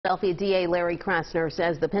Philadelphia DA Larry Krasner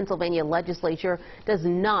says the Pennsylvania legislature does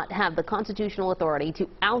not have the constitutional authority to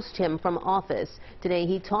oust him from office. Today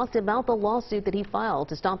he talked about the lawsuit that he filed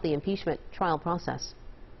to stop the impeachment trial process.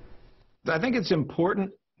 I think it's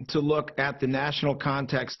important to look at the national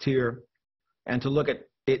context here and to look at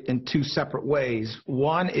it in two separate ways.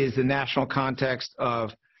 One is the national context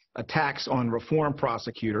of attacks on reform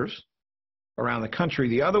prosecutors around the country.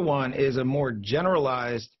 The other one is a more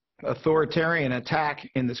generalized authoritarian attack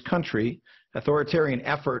in this country, authoritarian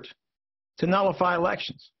effort to nullify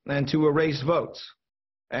elections and to erase votes,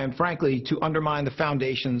 and frankly, to undermine the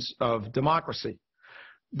foundations of democracy.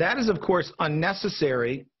 That is, of course,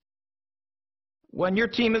 unnecessary when your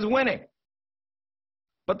team is winning,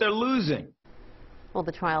 but they're losing. Well,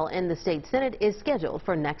 the trial in the state Senate is scheduled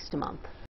for next month.